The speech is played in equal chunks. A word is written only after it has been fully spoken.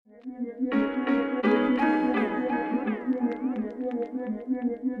Hi,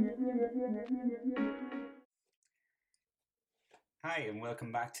 and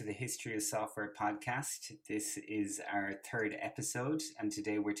welcome back to the History of Software podcast. This is our third episode, and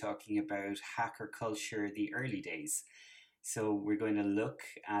today we're talking about hacker culture, the early days. So, we're going to look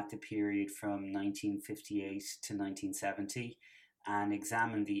at the period from 1958 to 1970 and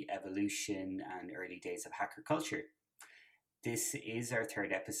examine the evolution and early days of hacker culture. This is our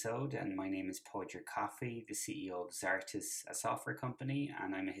third episode, and my name is Podger Coffey, the CEO of Zartis, a software company,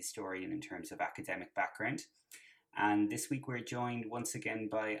 and I'm a historian in terms of academic background. And this week we're joined once again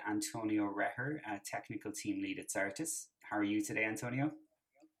by Antonio Reher, a technical team lead at Zartis. How are you today, Antonio?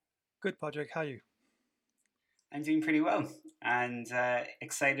 Good, Patrick. How are you? I'm doing pretty well and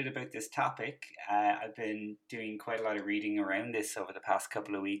excited about this topic. I've been doing quite a lot of reading around this over the past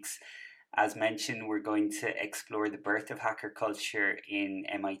couple of weeks. As mentioned, we're going to explore the birth of hacker culture in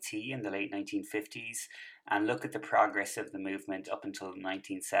MIT in the late 1950s and look at the progress of the movement up until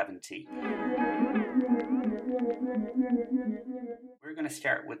 1970. We're going to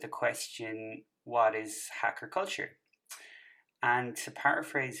start with the question, what is hacker culture? And to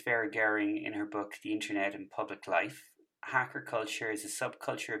paraphrase Vera Gehring in her book, The Internet and Public Life, hacker culture is a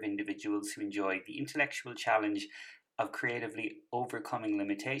subculture of individuals who enjoy the intellectual challenge of creatively overcoming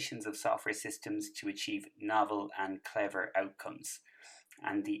limitations of software systems to achieve novel and clever outcomes.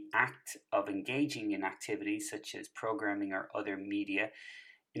 And the act of engaging in activities such as programming or other media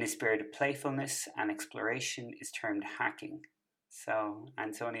in a spirit of playfulness and exploration is termed hacking. So,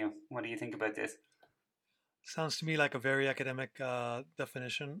 Antonio, what do you think about this? Sounds to me like a very academic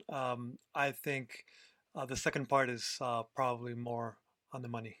definition. I think the second part is probably more on the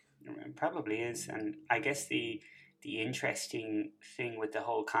money. It probably is, and I guess the interesting thing with the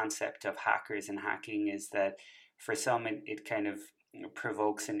whole concept of hackers and hacking is that for some it kind of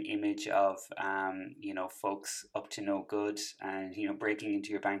provokes an image of folks up to no good and breaking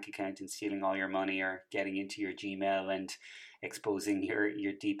into your bank account and stealing all your money or getting into your Gmail and exposing your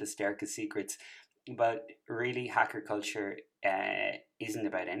deepest darkest secrets. But really, hacker culture isn't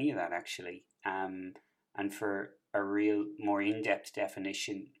about any of that actually. And for a real more in-depth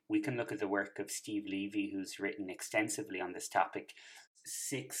definition, we can look at the work of Steve Levy, who's written extensively on this topic.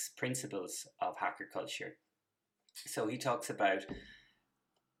 6 principles of hacker culture. So he talks about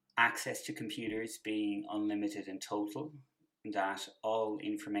access to computers being unlimited and total, that all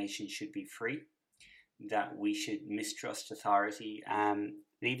information should be free, that we should mistrust authority.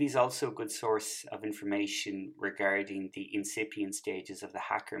 Levy's also a good source of information regarding the incipient stages of the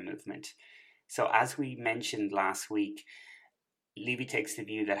hacker movement. So, as we mentioned last week, Levy takes the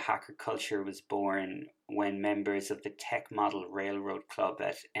view that hacker culture was born when members of the Tech Model Railroad Club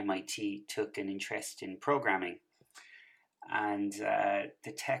at MIT took an interest in programming. And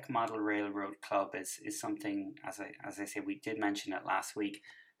the Tech Model Railroad Club is something, as I said, we did mention it last week.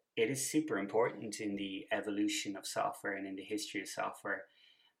 It is super important in the evolution of software and in the history of software.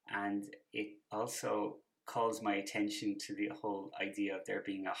 And it also calls my attention to the whole idea of there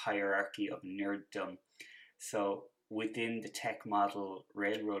being a hierarchy of nerddom. So within the Tech Model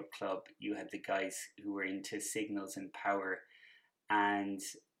Railroad Club, you had the guys who were into signals and power, and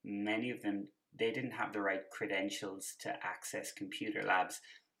many of them, they didn't have the right credentials to access computer labs.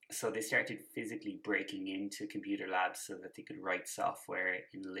 So they started physically breaking into computer labs so that they could write software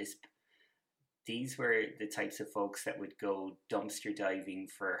in Lisp. These were the types of folks that would go dumpster diving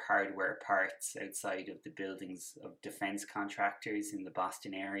for hardware parts outside of the buildings of defense contractors in the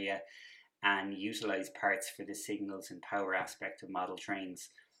Boston area and utilize parts for the signals and power aspect of model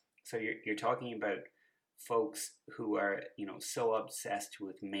trains. So you're talking about folks who are so obsessed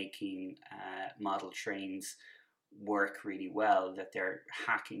with making model trains work really well that they're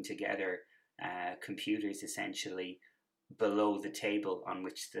hacking together computers essentially below the table on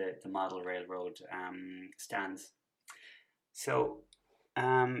which the model railroad stands. So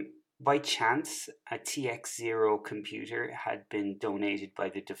by chance, a TX0 computer had been donated by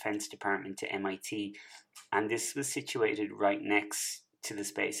the Defense Department to MIT, and this was situated right next to the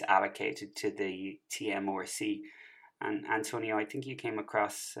space allocated to the TMRC. And Antonio, I think you came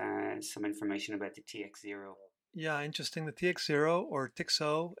across some information about the TX0. Yeah, interesting. The TX0 or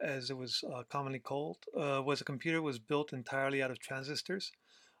TIXO, as it was commonly called, was a computer was built entirely out of transistors.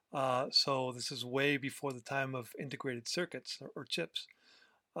 So this is way before the time of integrated circuits or chips.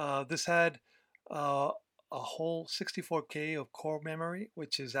 This had a whole 64K of core memory,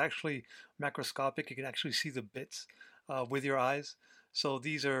 which is actually macroscopic. You can actually see the bits with your eyes. So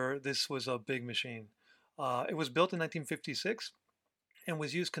this was a big machine. It was built in 1956 and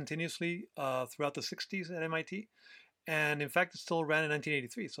was used continuously throughout the 60s at MIT. and in fact, it still ran in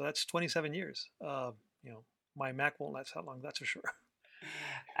 1983. So that's 27 years. You know, my Mac won't last that long, that's for sure.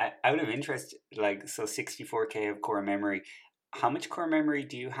 Out of interest, like, so 64K of core memory. How much core memory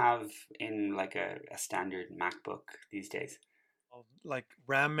do you have in like a standard MacBook these days? Like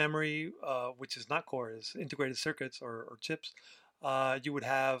RAM memory, which is not core, is integrated circuits or chips, you would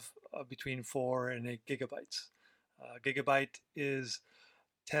have between 4 and 8 gigabytes. Gigabyte is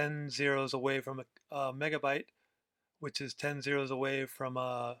 10 zeros away from a megabyte, which is 10 zeros away from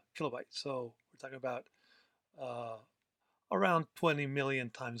a kilobyte. So we're talking about uh, around 20 million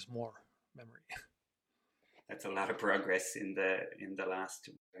times more memory. That's a lot of progress in the last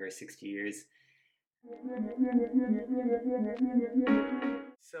over 60 years.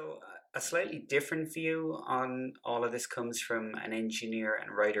 So, a slightly different view on all of this comes from an engineer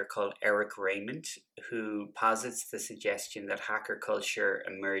and writer called Eric Raymond, who posits the suggestion that hacker culture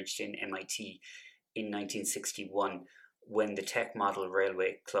emerged in MIT in 1961 when the Tech Model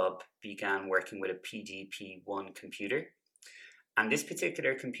Railway Club began working with a PDP 1 computer. And this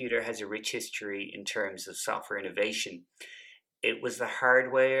particular computer has a rich history in terms of software innovation. It was the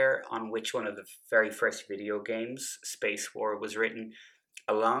hardware on which one of the very first video games, Space War, was written,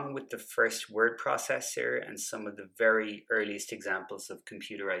 along with the first word processor and some of the very earliest examples of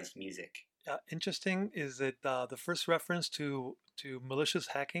computerized music. Interesting is that the first reference to malicious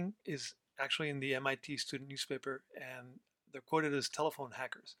hacking is actually in the MIT student newspaper, and they're quoted as telephone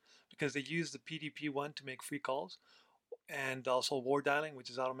hackers because they use the PDP-1 to make free calls, and also war dialing, which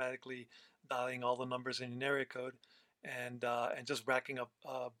is automatically dialing all the numbers in an area code, and just racking up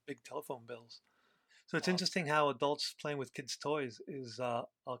big telephone bills. So it's Wow, interesting how adults playing with kids' toys is a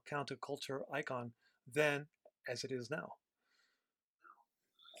counterculture icon then as it is now.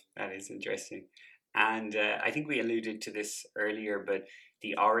 that is interesting. And I think we alluded to this earlier, but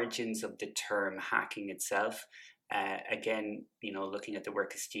the origins of the term hacking itself, again, you know, looking at the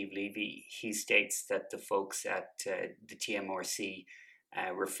work of Steve Levy, he states that the folks at the TMRC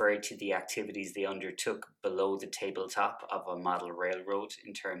referred to the activities they undertook below the tabletop of a model railroad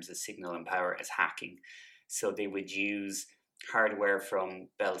in terms of signal and power as hacking. So they would use hardware from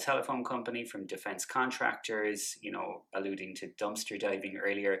Bell Telephone Company, from defense contractors, you know, alluding to dumpster diving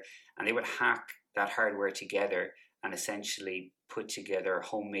earlier, and they would hack that hardware together and essentially put together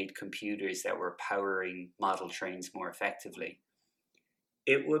homemade computers that were powering model trains more effectively.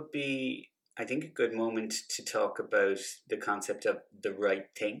 It would be, I think, a good moment to talk about the concept of the right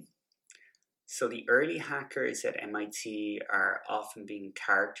thing. So, the early hackers at MIT are often being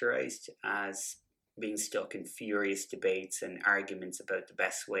characterized as being stuck in furious debates and arguments about the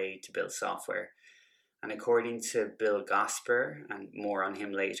best way to build software. And according to Bill Gosper, and more on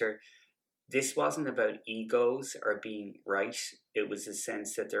him later, this wasn't about egos or being right. It was a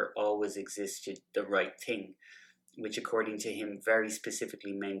sense that there always existed the right thing, which, according to him, very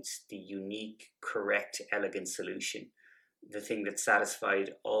specifically meant the unique, correct, elegant solution, the thing that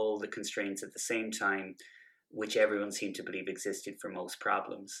satisfied all the constraints at the same time, which everyone seemed to believe existed for most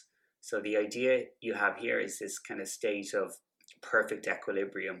problems. So the idea you have here is this kind of state of perfect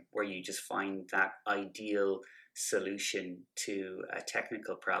equilibrium where you just find that ideal solution to a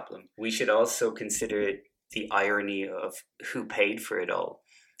technical problem. We should also consider the irony of who paid for it all.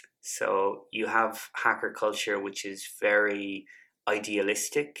 So you have hacker culture, which is very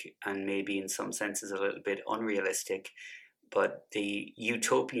idealistic and maybe in some senses a little bit unrealistic. But the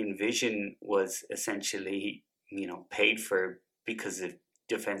utopian vision was essentially, you know, paid for because of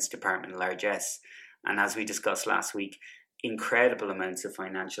Defense Department largesse. And as we discussed last week, incredible amounts of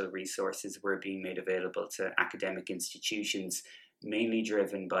financial resources were being made available to academic institutions, mainly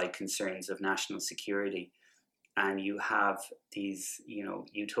driven by concerns of national security. And you have these, you know,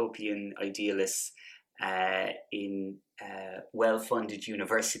 utopian idealists in well-funded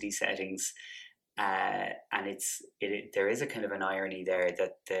university settings, and there is a kind of an irony there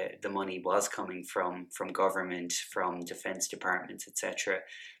that the money was coming from government, from defense departments, etc.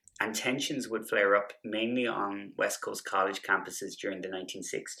 And tensions would flare up mainly on West Coast college campuses during the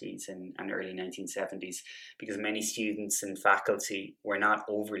 1960s and early 1970s because many students and faculty were not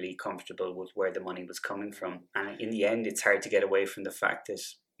overly comfortable with where the money was coming from. And in the end, it's hard to get away from the fact that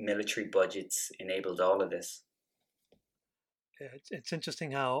military budgets enabled all of this. Yeah, it's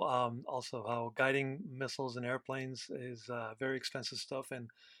interesting how also how guiding missiles and airplanes is very expensive stuff, and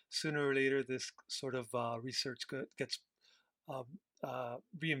sooner or later this sort of research gets um,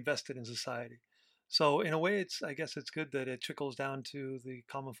 reinvested in society. So in a way, it's I guess it's good that it trickles down to the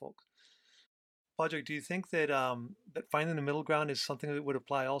common folk. Project, do you think that that finding the middle ground is something that would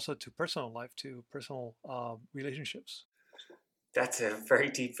apply also to personal life, to personal relationships? That's a very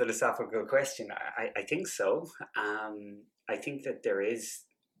deep philosophical question. I think so. I think that there is,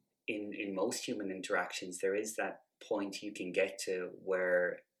 in most human interactions, there is that point you can get to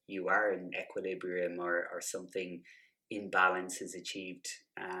where you are in equilibrium, or something in balance is achieved.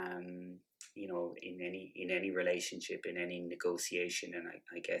 In any relationship, in any negotiation, and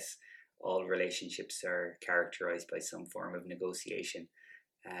I guess all relationships are characterized by some form of negotiation.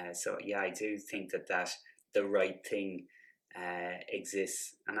 So yeah, I do think that the right thing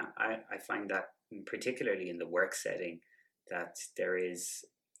exists, and I find that particularly in the work setting, that there's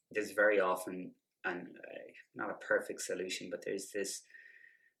very often an not a perfect solution, but there's this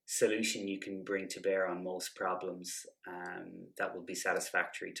solution you can bring to bear on most problems that will be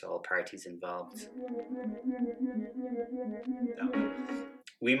satisfactory to all parties involved. So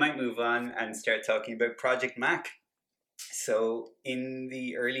we might move on and start talking about Project Mac. So in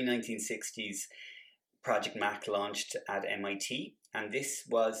the early 1960s, Project Mac launched at MIT, and this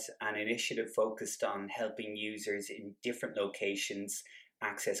was an initiative focused on helping users in different locations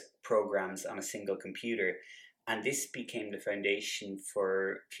access programs on a single computer. And this became the foundation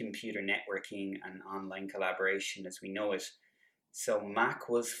for computer networking and online collaboration as we know it. So Mac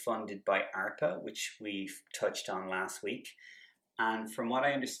was funded by ARPA, which we've touched on last week. And from what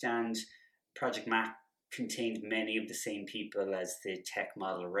I understand, Project Mac contained many of the same people as the Tech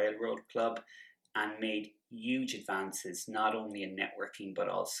Model Railroad Club, and made huge advances not only in networking but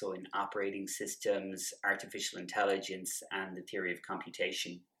also in operating systems, artificial intelligence, and the theory of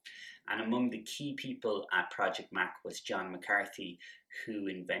computation. And among the key people at Project Mac was John McCarthy, who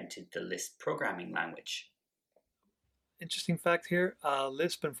invented the Lisp programming language. Interesting fact here,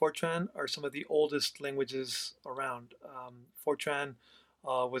 Lisp and Fortran are some of the oldest languages around. Fortran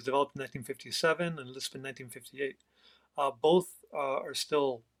was developed in 1957 and Lisp in 1958. Both are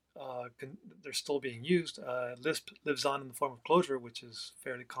still they're still being used. Lisp lives on in the form of Clojure, which is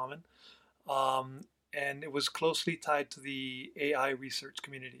fairly common, and it was closely tied to the AI research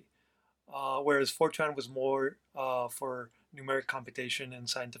community, whereas Fortran was more for numeric computation and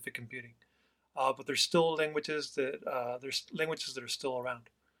scientific computing. But there's still languages that are still around.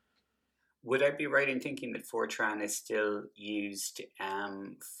 Would I be right in thinking that Fortran is still used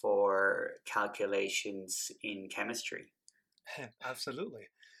for calculations in chemistry? Absolutely.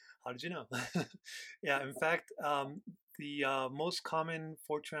 How did you know? Yeah, in fact, the most common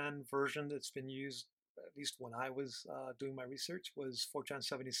Fortran version that's been used, at least when I was doing my research, was Fortran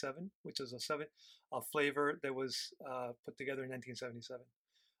 77, which is a flavor that was put together in 1977.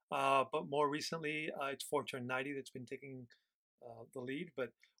 But more recently, it's Fortran 90 that's been taking the lead,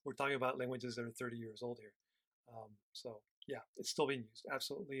 but we're talking about languages that are 30 years old here. So yeah, it's still being used,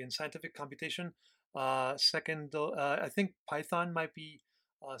 absolutely. In scientific computation, second, I think Python might be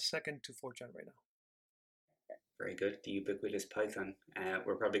second to Fortran right now. Very good. The ubiquitous Python.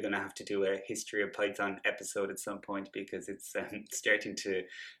 We're probably going to have to do a history of Python episode at some point because it's starting to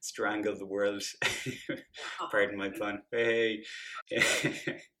strangle the world. Pardon my pun. Hey.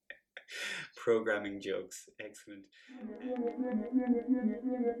 Programming jokes. Excellent.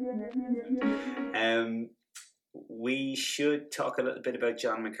 We should talk a little bit about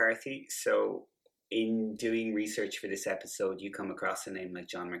John McCarthy. So, in doing research for this episode, you come across a name like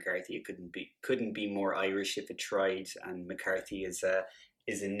John McCarthy. It couldn't be more Irish if it tried. And McCarthy is a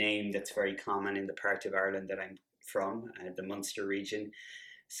name that's very common in the part of Ireland that I'm from, the Munster region.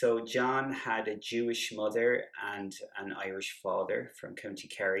 So John had a Jewish mother and an Irish father from County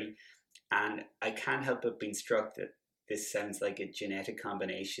Kerry, and I can't help but being struck that this sounds like a genetic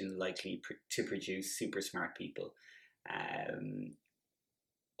combination likely to produce super smart people. Um,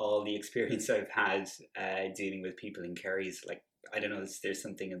 all the experience I've had dealing with people in Kerry is like, I don't know, there's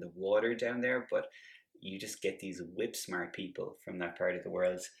something in the water down there, but you just get these whip smart people from that part of the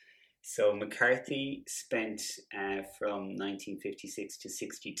world. So McCarthy spent from 1956 to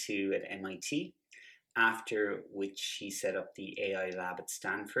 62 at MIT, after which he set up the AI lab at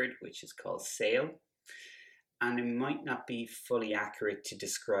Stanford, which is called SAIL. And it might not be fully accurate to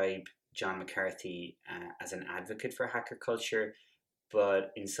describe John McCarthy as an advocate for hacker culture,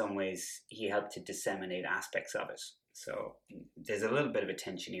 but in some ways he helped to disseminate aspects of it. So there's a little bit of a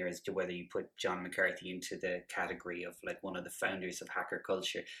tension here as to whether you put John McCarthy into the category of like one of the founders of hacker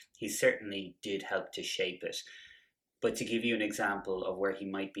culture. He certainly did help to shape it. But to give you an example of where he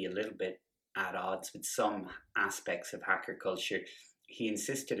might be a little bit at odds with some aspects of hacker culture, he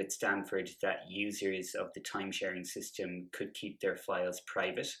insisted at Stanford that users of the time-sharing system could keep their files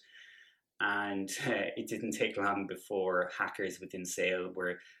private. And it didn't take long before hackers within SAIL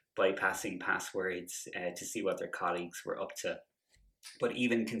were bypassing passwords to see what their colleagues were up to. But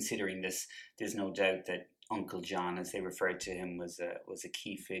even considering this, there's no doubt that Uncle John, as they referred to him, was a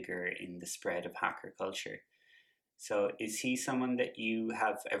key figure in the spread of hacker culture. So, is he someone that you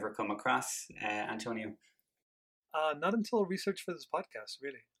have ever come across, Antonio? Not until research for this podcast,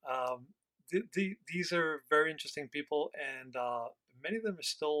 really. These are very interesting people, and many of them are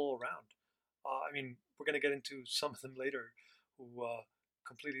still around. I mean, we're going to get into some of them later who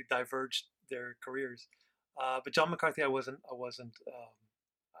completely diverged their careers. But John McCarthy, I wasn't aware of him.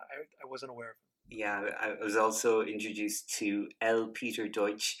 Yeah, I was also introduced to L. Peter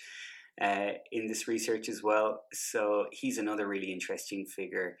Deutsch in this research as well. So he's another really interesting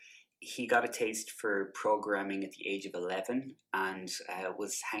figure. He got a taste for programming at the age of 11 and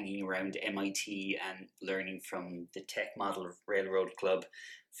was hanging around MIT and learning from the tech model railroad club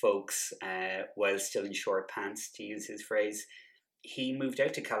folks while still in short pants, to use his phrase. He moved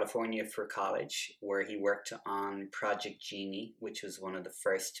out to California for college, where he worked on Project Genie, which was one of the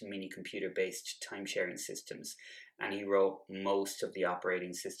first mini computer based time sharing systems. And he wrote most of the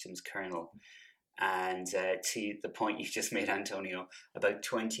operating system's kernel. And to the point you just made, Antonio, about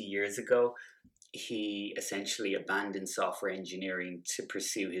 20 years ago, he essentially abandoned software engineering to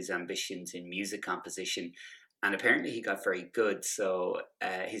pursue his ambitions in music composition. And apparently he got very good. So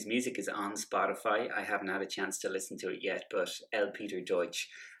his music is on Spotify. I haven't had a chance to listen to it yet, but L. Peter Deutsch.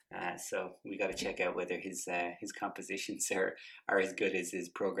 So we got to check out whether his compositions are as good as his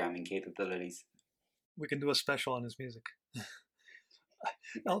programming capabilities. We can do a special on his music.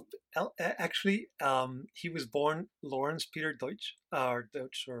 Actually, he was born Lawrence Peter Deutsch, or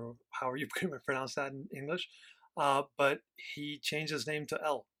Deutsch, or however you pronounce that in English. But he changed his name to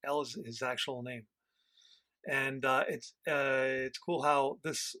L. L is his actual name. And it's cool how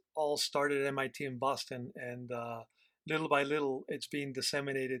this all started at MIT in Boston, and little by little, it's being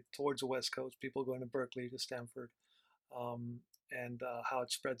disseminated towards the West Coast. People going to Berkeley, to Stanford, and how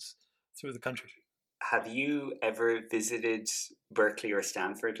it spreads through the country. Have you ever visited Berkeley or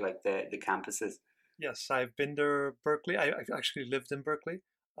Stanford, like the campuses? Yes, I've been to Berkeley. I actually lived in Berkeley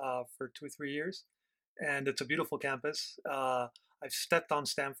for 2 or 3 years, and it's a beautiful campus. I've stepped on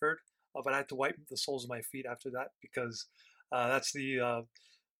Stanford, but I had to wipe the soles of my feet after that because that's the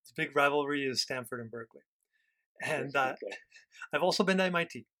big rivalry is Stanford and Berkeley. And I've also been to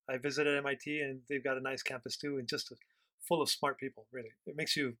MIT. I visited MIT, and they've got a nice campus too, and just full of smart people. Really, it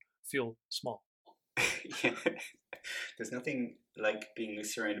makes you feel small. Yeah. There's nothing like being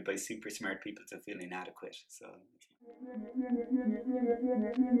surrounded by super smart people to feel inadequate.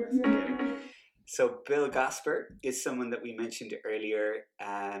 So Bill Gasper is someone that we mentioned earlier,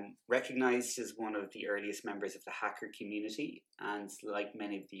 recognized as one of the earliest members of the hacker community, and like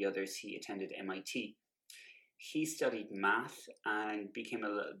many of the others, he attended MIT. He studied math and became a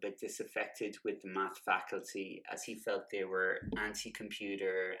little bit disaffected with the math faculty as he felt they were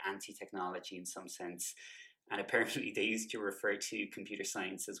anti-computer, anti-technology in some sense. And apparently they used to refer to computer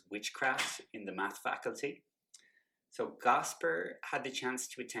science as witchcraft in the math faculty. So Gasper had the chance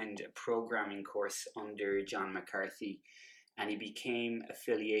to attend a programming course under John McCarthy, and he became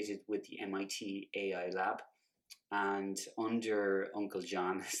affiliated with the MIT AI lab. And under Uncle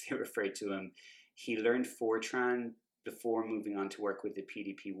John, as they referred to him, he learned Fortran before moving on to work with the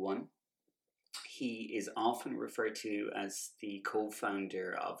PDP-1. He is often referred to as the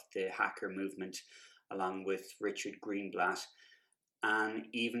co-founder of the hacker movement, along with Richard Greenblatt. And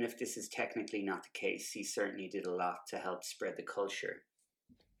even if this is technically not the case, he certainly did a lot to help spread the culture.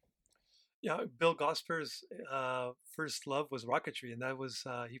 Yeah, Bill Gasper's first love was rocketry, and that was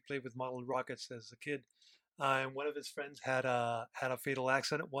he played with model rockets as a kid. And one of his friends had a fatal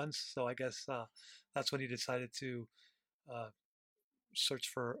accident once, so I guess that's when he decided to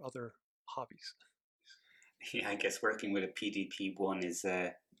search for other hobbies. Yeah, I guess working with a PDP-1 is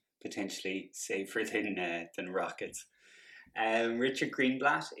potentially safer than rockets. Richard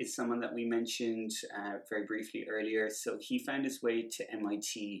Greenblatt is someone that we mentioned very briefly earlier. So he found his way to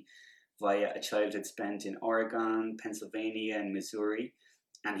MIT via a childhood spent in Oregon, Pennsylvania, and Missouri.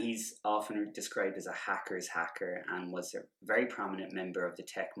 And he's often described as a hacker's hacker and was a very prominent member of the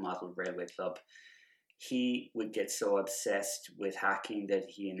tech model railway club. He would get so obsessed with hacking that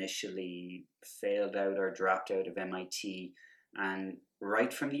he initially failed out or dropped out of MIT. And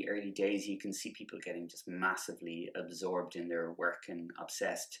right from the early days, you can see people getting just massively absorbed in their work and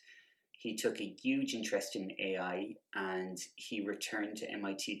obsessed. He took a huge interest in AI, and he returned to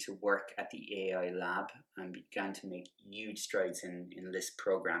MIT to work at the AI lab and began to make huge strides in Lisp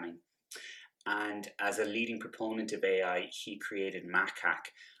programming. And as a leading proponent of AI, he created Macaque,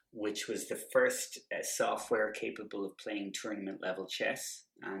 which was the first software capable of playing tournament level chess.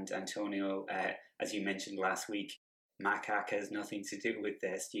 And Antonio, as you mentioned last week, Macaque has nothing to do with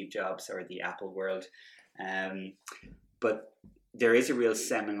Steve Jobs or the Apple world. Um, but there is a real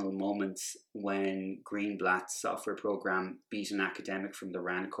seminal moment when Greenblatt's software program beat an academic from the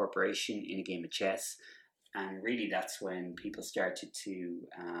RAND Corporation in a game of chess. And really, that's when people started to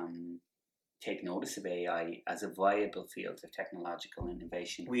take notice of AI as a viable field of technological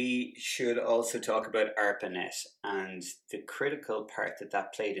innovation. We should also talk about ARPANET and the critical part that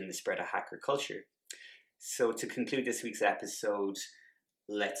that played in the spread of hacker culture. So to conclude this week's episode,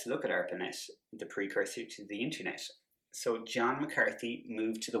 let's look at ARPANET, the precursor to the internet. So John McCarthy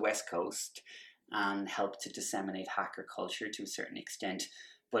moved to the West Coast and helped to disseminate hacker culture to a certain extent.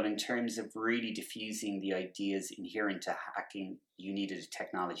 But in terms of really diffusing the ideas inherent to hacking, you needed a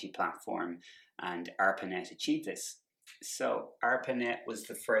technology platform, and ARPANET achieved this. So ARPANET was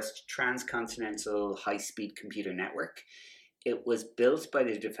the first transcontinental high-speed computer network. It was built by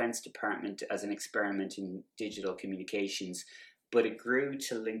the Defense Department as an experiment in digital communications, but it grew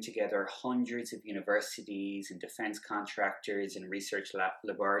to link together hundreds of universities and defense contractors and research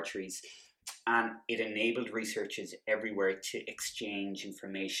laboratories. And it enabled researchers everywhere to exchange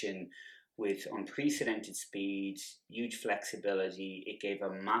information with unprecedented speed, huge flexibility. It gave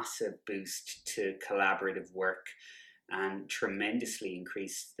a massive boost to collaborative work and tremendously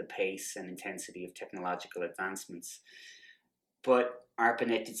increased the pace and intensity of technological advancements. But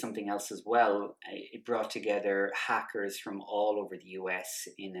ARPANET did something else as well. It brought together hackers from all over the US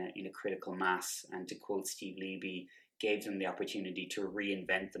in a critical mass. And to quote Steve Levy, gave them the opportunity to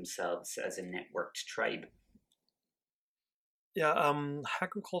reinvent themselves as a networked tribe. Yeah,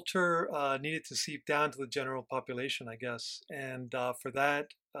 hacker culture needed to seep down to the general population, I guess. And for that,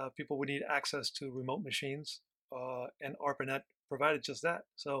 people would need access to remote machines. And ARPANET provided just that.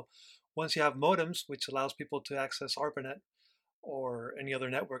 So once you have modems, which allows people to access ARPANET or any other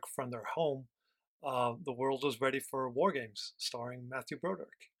network from their home, the world was ready for War Games, starring Matthew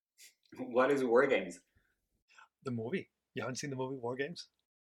Broderick. What is War Games? The movie. You haven't seen the movie War Games?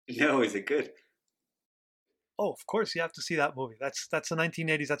 No, is it good? Oh, of course, you have to see that movie. That's the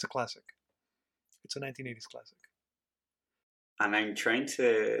 1980s. That's a classic. It's a 1980s classic. And I'm trying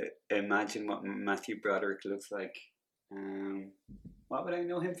to imagine what Matthew Broderick looks like. What would I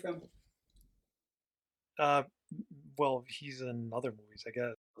know him from? Well, he's in other movies, I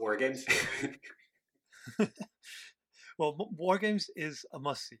guess. War Games? Well, War Games is a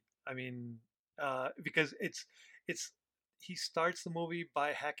must-see. I mean, because it's he starts the movie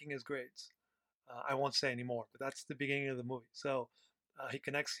by hacking his grades. I won't say anymore, but that's the beginning of the movie. So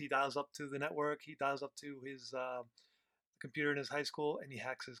he dials up to the network, he dials up to his computer in his high school, and he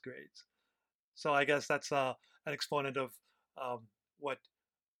hacks his grades. So I guess that's an exponent of what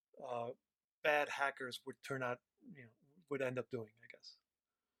bad hackers would turn out, would end up doing, I guess.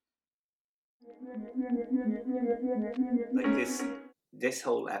 Like this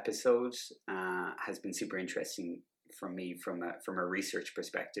whole episode has been super interesting for me from a research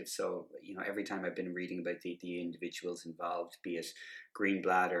perspective. So every time I've been reading about the individuals involved, be it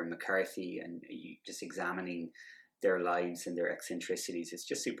Greenblatt or McCarthy, and just examining their lives and their eccentricities, it's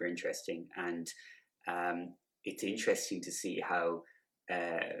just super interesting. And it's interesting to see how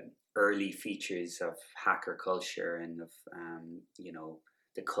early features of hacker culture and of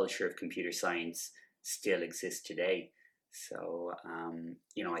the culture of computer science still exist today. So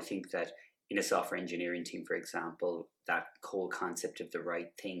I think that in a software engineering team, for example, that whole concept of the right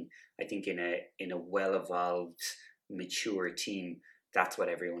thing, I think in a well-evolved, mature team, that's what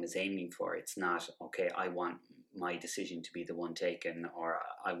everyone is aiming for. It's not, okay, I want my decision to be the one taken, or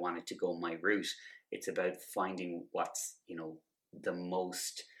I want it to go my route. It's about finding what's, the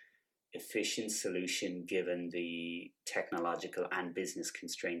most efficient solution given the technological and business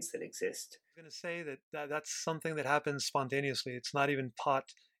constraints that exist. I'm going to say that's something that happens spontaneously. It's not even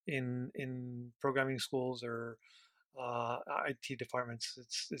taught in programming schools or IT departments.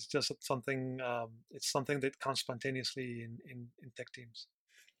 It's just something. It's something that comes spontaneously in tech teams.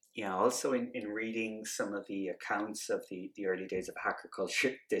 Yeah. Also, in reading some of the accounts of the early days of hacker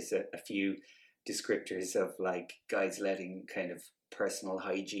culture, there's a few descriptors of like guys letting kind of personal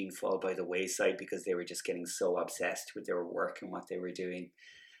hygiene fall by the wayside because they were just getting so obsessed with their work and what they were doing.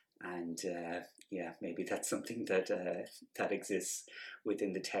 And maybe that's something that that exists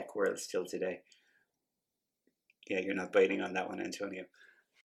within the tech world still today. Yeah, you're not biting on that one, Antonio.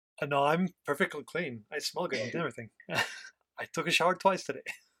 No, I'm perfectly clean. I smell good and everything. I took a shower twice today.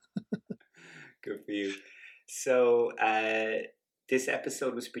 Good for you. So this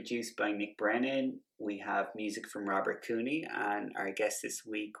episode was produced by Nick Brennan. We have music from Robert Cooney, and our guest this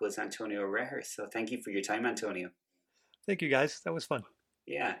week was Antonio Reher. So thank you for your time, Antonio. Thank you, guys. That was fun.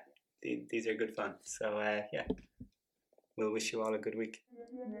 Yeah, these are good fun. So we'll wish you all a good week.